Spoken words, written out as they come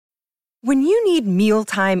When you need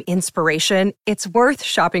mealtime inspiration, it's worth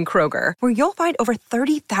shopping Kroger, where you'll find over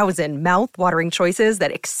 30,000 mouth-watering choices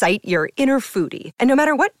that excite your inner foodie. And no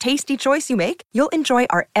matter what tasty choice you make, you'll enjoy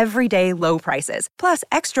our everyday low prices, plus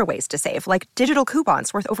extra ways to save, like digital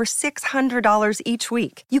coupons worth over $600 each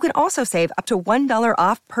week. You can also save up to $1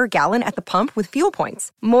 off per gallon at the pump with fuel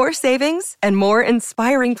points. More savings and more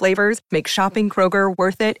inspiring flavors make shopping Kroger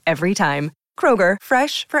worth it every time. Kroger,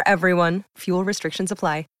 fresh for everyone. Fuel restrictions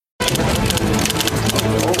apply.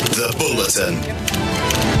 The Bulletin.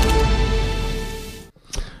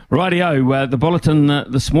 Rightio, the Bulletin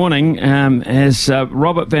this morning has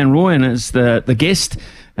Robert van Royen as the guest.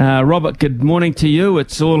 Robert, good morning to you.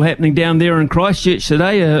 It's all happening down there in Christchurch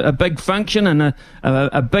today, a big function and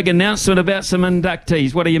a big announcement about some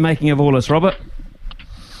inductees. What are you making of all this, Robert?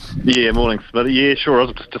 Yeah, morning, Smithy. Yeah, sure. I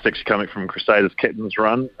was just actually coming from Crusaders captain's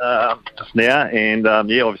run just now, and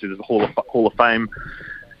obviously there's a Hall of Fame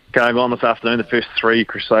going on this afternoon. The first three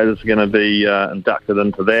Crusaders are going to be inducted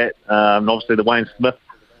into that. And obviously the Wayne Smith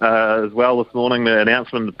as well this morning, the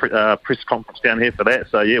announcement, the press conference down here for that.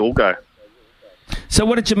 So, yeah, we'll go. So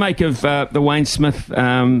what did you make of the Wayne Smith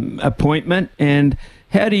appointment, and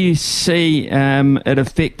how do you see it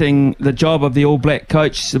affecting the job of the All Black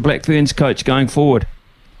coach, the Black Ferns coach, going forward?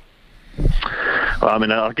 Well, I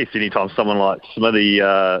mean, I guess anytime someone like Smithy,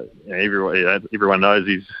 everyone knows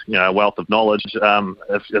he's a wealth of knowledge.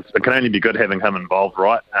 It can only be good having him involved,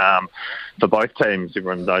 right? For both teams,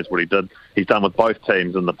 everyone knows what he's done with both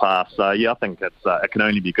teams in the past. So yeah, I think it can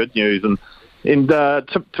only be good news. And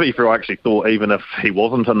to be fair, I actually thought even if he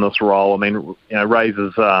wasn't in this role, I mean,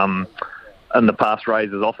 Razor's in the past,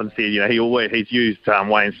 Razor's often said, he's used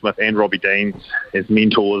Wayne Smith and Robbie Deans as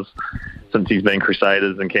mentors since he's been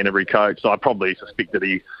Crusaders and Canterbury coach. So I probably suspect that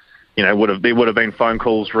there would have been phone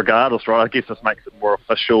calls regardless, right? I guess this makes it more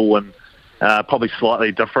official and probably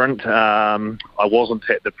slightly different. I wasn't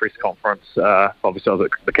at the press conference. Obviously, I was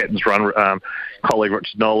at the captain's run. Colleague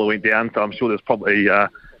Richard Nola went down, so I'm sure there's probably some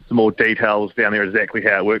more details down there exactly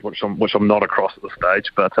how it worked, which I'm not across at this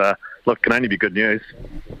stage. But look, can only be good news.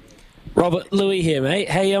 Robert, Louis here, mate.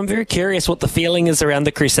 Hey, I'm very curious what the feeling is around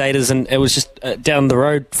the Crusaders, and it was just down the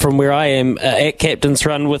road from where I am at Captain's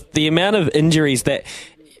Run, with the amount of injuries that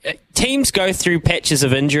teams go through patches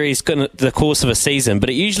of injuries in the course of a season, but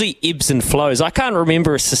it usually ebbs and flows. I can't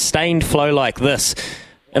remember a sustained flow like this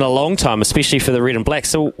in a long time, especially for the Red and Black.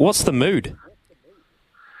 So what's the mood?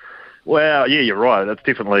 Well, yeah, you're right. It's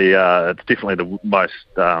definitely the most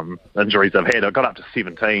injuries I've had. I got up to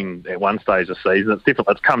 17 at one stage of the season.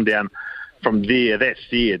 It's come down from there. That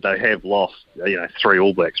said, they have lost 3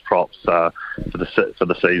 All Blacks props for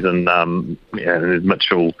the season.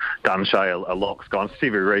 Mitchell, Dunshay, a lock's gone.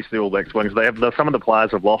 Sevu Reece, the All Blacks wings. Some of the players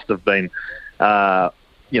have lost have been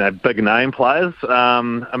big name players. I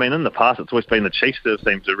mean, in the past, it's always been the Chiefs that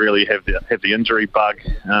seem to really have the injury bug.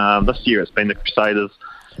 This year, it's been the Crusaders.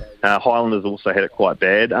 Highlanders also had it quite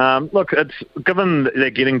bad. Look, it's given they're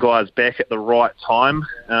getting guys back at the right time.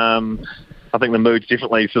 I think the mood's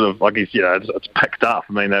definitely sort of, I guess, it's picked up.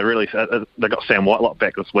 I mean, they got Sam Whitelock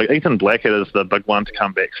back this week. Ethan Blackhead is the big one to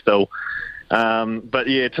come back still. But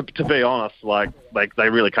yeah, to be honest, they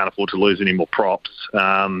really can't afford to lose any more props.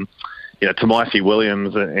 Tamaisi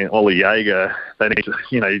Williams and Ollie Jaeger, they need to,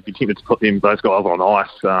 you'd be tempted to put those guys on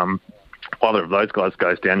ice. Either of those guys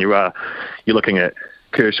goes down, you're looking at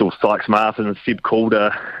Kershaw, Sykes Martin, Seb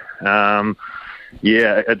Calder.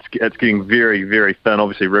 It's getting very, very thin.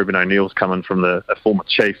 Obviously, Ruben O'Neill's coming from a former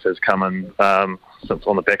Chief, has come in since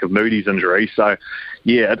on the back of Moody's injury. So,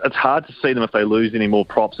 yeah, it's hard to see them if they lose any more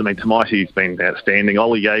props. I mean, Tamaiti's been outstanding.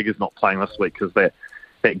 Ollie Jaeger's not playing this week because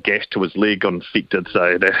that gash to his leg got infected,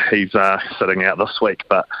 so he's sitting out this week.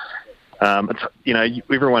 But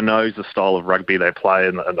everyone knows the style of rugby they play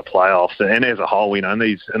in the playoffs, and as a whole, in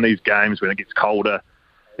these games when it gets colder,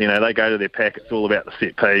 they go to their pack. It's all about the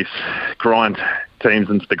set piece, grind teams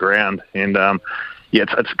into the ground. And,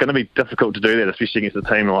 it's going to be difficult to do that, especially against a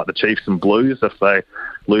team like the Chiefs and Blues if they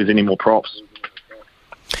lose any more props.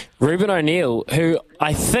 Ruben O'Neill, who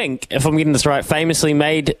I think, if I'm getting this right, famously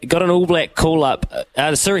got an All Black call-up,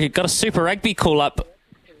 got a Super Rugby call-up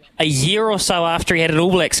a year or so after he had an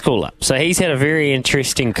All Blacks call-up. So he's had a very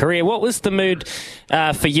interesting career. What was the mood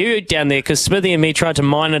for you down there? Because Smithy and me tried to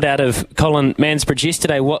mine it out of Colin Mansbridge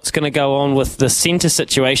yesterday, what's going to go on with the centre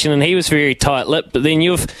situation, and he was very tight-lipped. But then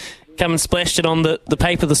you've come and splashed it on the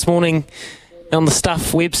paper this morning on the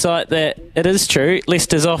Stuff website that it is true.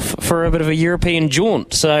 Leicester's off for a bit of a European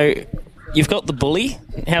jaunt. So you've got the bully.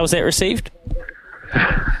 How was that received?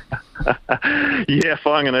 Yeah,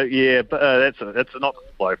 Whanganui, but that's not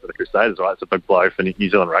a blow for the Crusaders, right? It's a big blow for New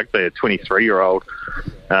Zealand rugby. A 23-year-old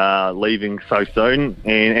leaving so soon,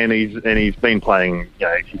 and he's been playing.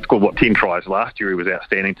 He scored 10 tries last year. He was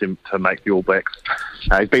outstanding to make the All Blacks.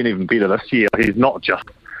 He's been even better this year. He's not just.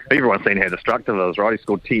 Everyone's seen how destructive it is, right? He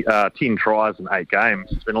scored 10 tries in 8 games.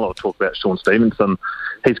 There's been a lot of talk about Sean Stevenson.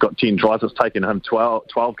 He's got 10 tries. It's taken him 12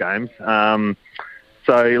 games.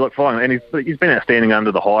 So he looked fine, and he's been outstanding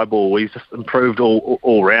under the high ball. He's just improved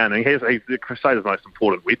all round, and he's the Crusaders' most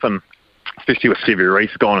important weapon, especially with Sevu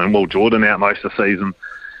Reece gone and Will Jordan out most of the season.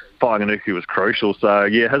 Whanganui was crucial. So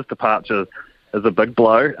yeah, his departure is a big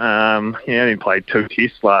blow. He only played 2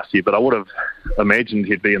 tests last year, but I would have imagined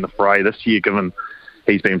he'd be in the fray this year, given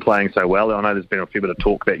he's been playing so well. I know there's been a fair bit of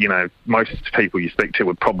talk that, most people you speak to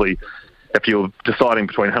would probably, if you were deciding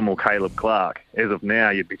between him or Caleb Clark, as of now,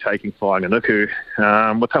 you'd be taking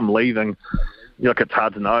Whanganui. With him leaving, it's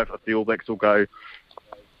hard to know if the All Blacks will go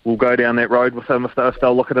down that road with him, if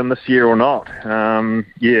they'll look at him this year or not.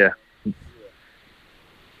 Yeah.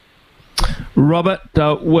 Robert,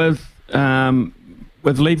 with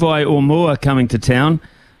Levi Ormua coming to town,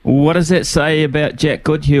 what does that say about Jack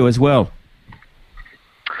Goodhue as well?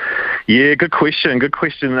 Yeah, good question.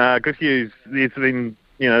 Goodhue's, there's been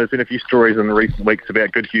a few stories in the recent weeks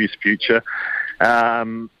about Goodhue's future.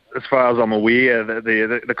 As far as I'm aware,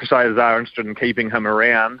 the Crusaders are interested in keeping him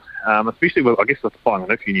around, especially with the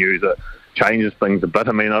Whanganui news. It changes things a bit.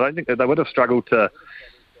 I mean, I don't think that they would have struggled to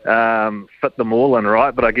fit them all in,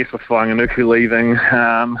 right? But I guess with Whanganui leaving,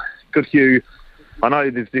 Goodhue, I know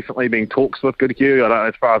there's definitely been talks with Goodhue.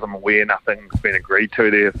 As far as I'm aware, nothing's been agreed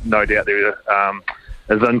to. There's no doubt there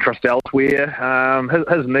is interest elsewhere.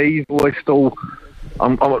 His knees always still.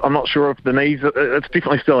 I'm not sure if the knees. It's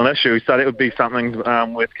definitely still an issue, so that would be something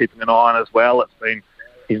worth keeping an eye on as well.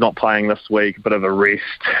 He's not playing this week, a bit of a rest.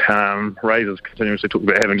 Razor's continuously talking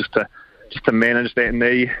about having just to manage that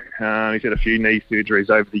knee. He's had a few knee surgeries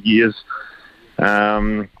over the years.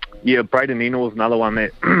 Braden Ennor is another one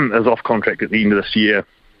that is off contract at the end of this year.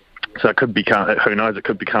 So it could become, who knows, it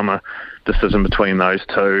could become a decision between those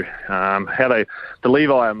two. The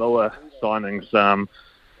Levi Amua signings,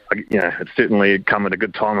 it's certainly come at a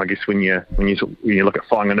good time, I guess, when you look at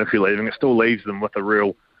Whanganui leaving. It still leaves them with a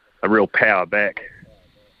real power back.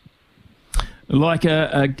 Like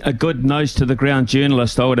a good nose to the ground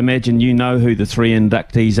journalist, I would imagine you know who the 3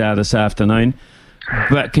 inductees are this afternoon.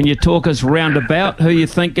 But can you talk us roundabout who you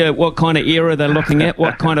think, what kind of era they're looking at,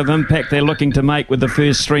 what kind of impact they're looking to make with the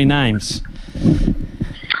first 3 names?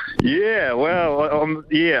 Yeah, well,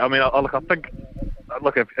 I think.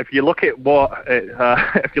 Look, if you look at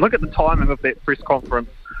if you look at the timing of that press conference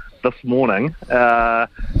this morning,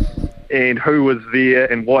 and who was there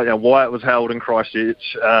and why it was held in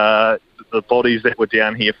Christchurch, the bodies that were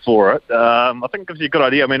down here for it, I think it gives you a good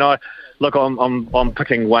idea. I mean, I'm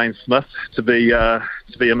picking Wayne Smith to be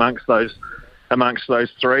amongst those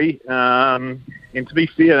 3. And to be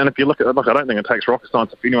fair, and if you look, I don't think it takes rocket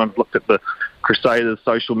science. If anyone's looked at the Crusaders'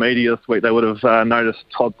 social media this week, they would have noticed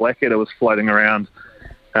Todd Blackadder was floating around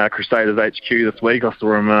Crusaders HQ this week. I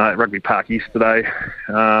saw him at Rugby Park yesterday.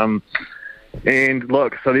 And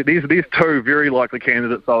look, so there's 2 very likely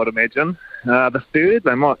candidates, I would imagine. The third,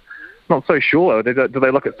 they might. Not so sure. Do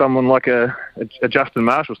they look at someone like a Justin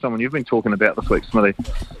Marshall, someone you've been talking about this week, Smithy?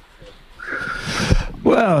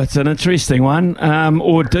 Well, it's an interesting one.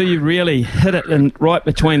 Or do you really hit it right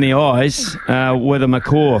between the eyes with a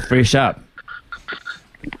McCaw fresh up?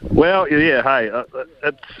 Well, yeah. Hey,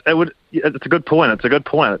 it's a good point. It's a good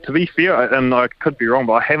point. To be fair, and I could be wrong,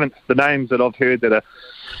 but I haven't. The names that I've heard that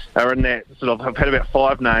are in that sort of. I've had about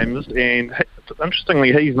 5 names, and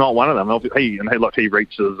interestingly, he's not one of them. He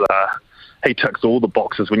reaches. He ticks all the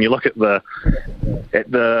boxes. When you look at the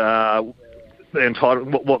entire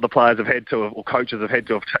what the players have had to, or coaches have had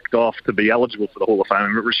to have ticked off to be eligible for the Hall of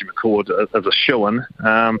Fame, Rishi McCord is a shoo-in.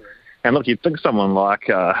 And look, you'd think someone like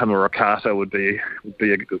Himura would be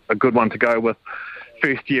a good one to go with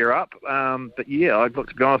first year up. But yeah, to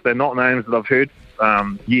be honest, they're not names that I've heard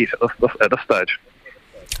yet at this stage.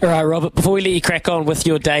 All right, Robert, before we let you crack on with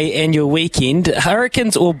your day and your weekend,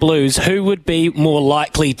 Hurricanes or Blues, who would be more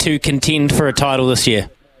likely to contend for a title this year?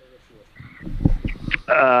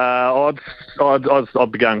 I'd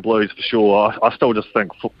be going Blues for sure. I still just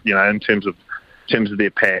think, in terms of their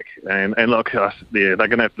pack, and look, they're going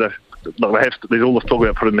to have to. Look, there's all this talk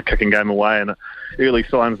about putting the kicking game away, and early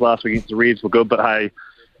signs last week against the Reds were good. But hey,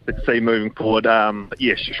 let's see moving forward.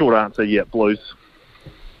 Short answer, yeah, Blues.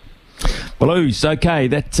 Blues, okay.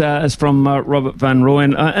 That is from Robert van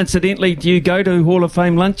Royen. Incidentally, do you go to Hall of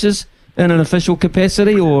Fame lunches in an official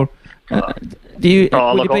capacity, or Do you? Oh,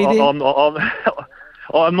 will look, you be there?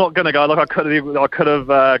 I'm not going to go. Look, I could have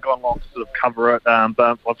gone along to sort of cover it,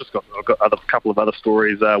 but I've got a couple of other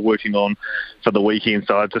stories working on for the weekend,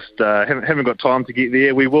 so I just haven't got time to get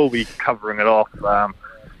there. We will be covering it off, but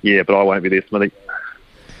I won't be there, Smithy.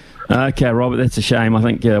 Okay, Robert, that's a shame. I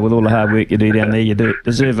think with all the hard work you do down there, you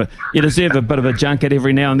deserve a bit of a junket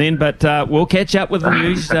every now and then. But we'll catch up with the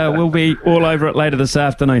news. We'll be all over it later this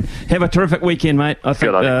afternoon. Have a terrific weekend, mate. I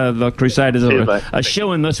think the Crusaders are a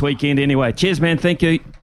shoo-in this weekend anyway. Cheers, man. Thank you.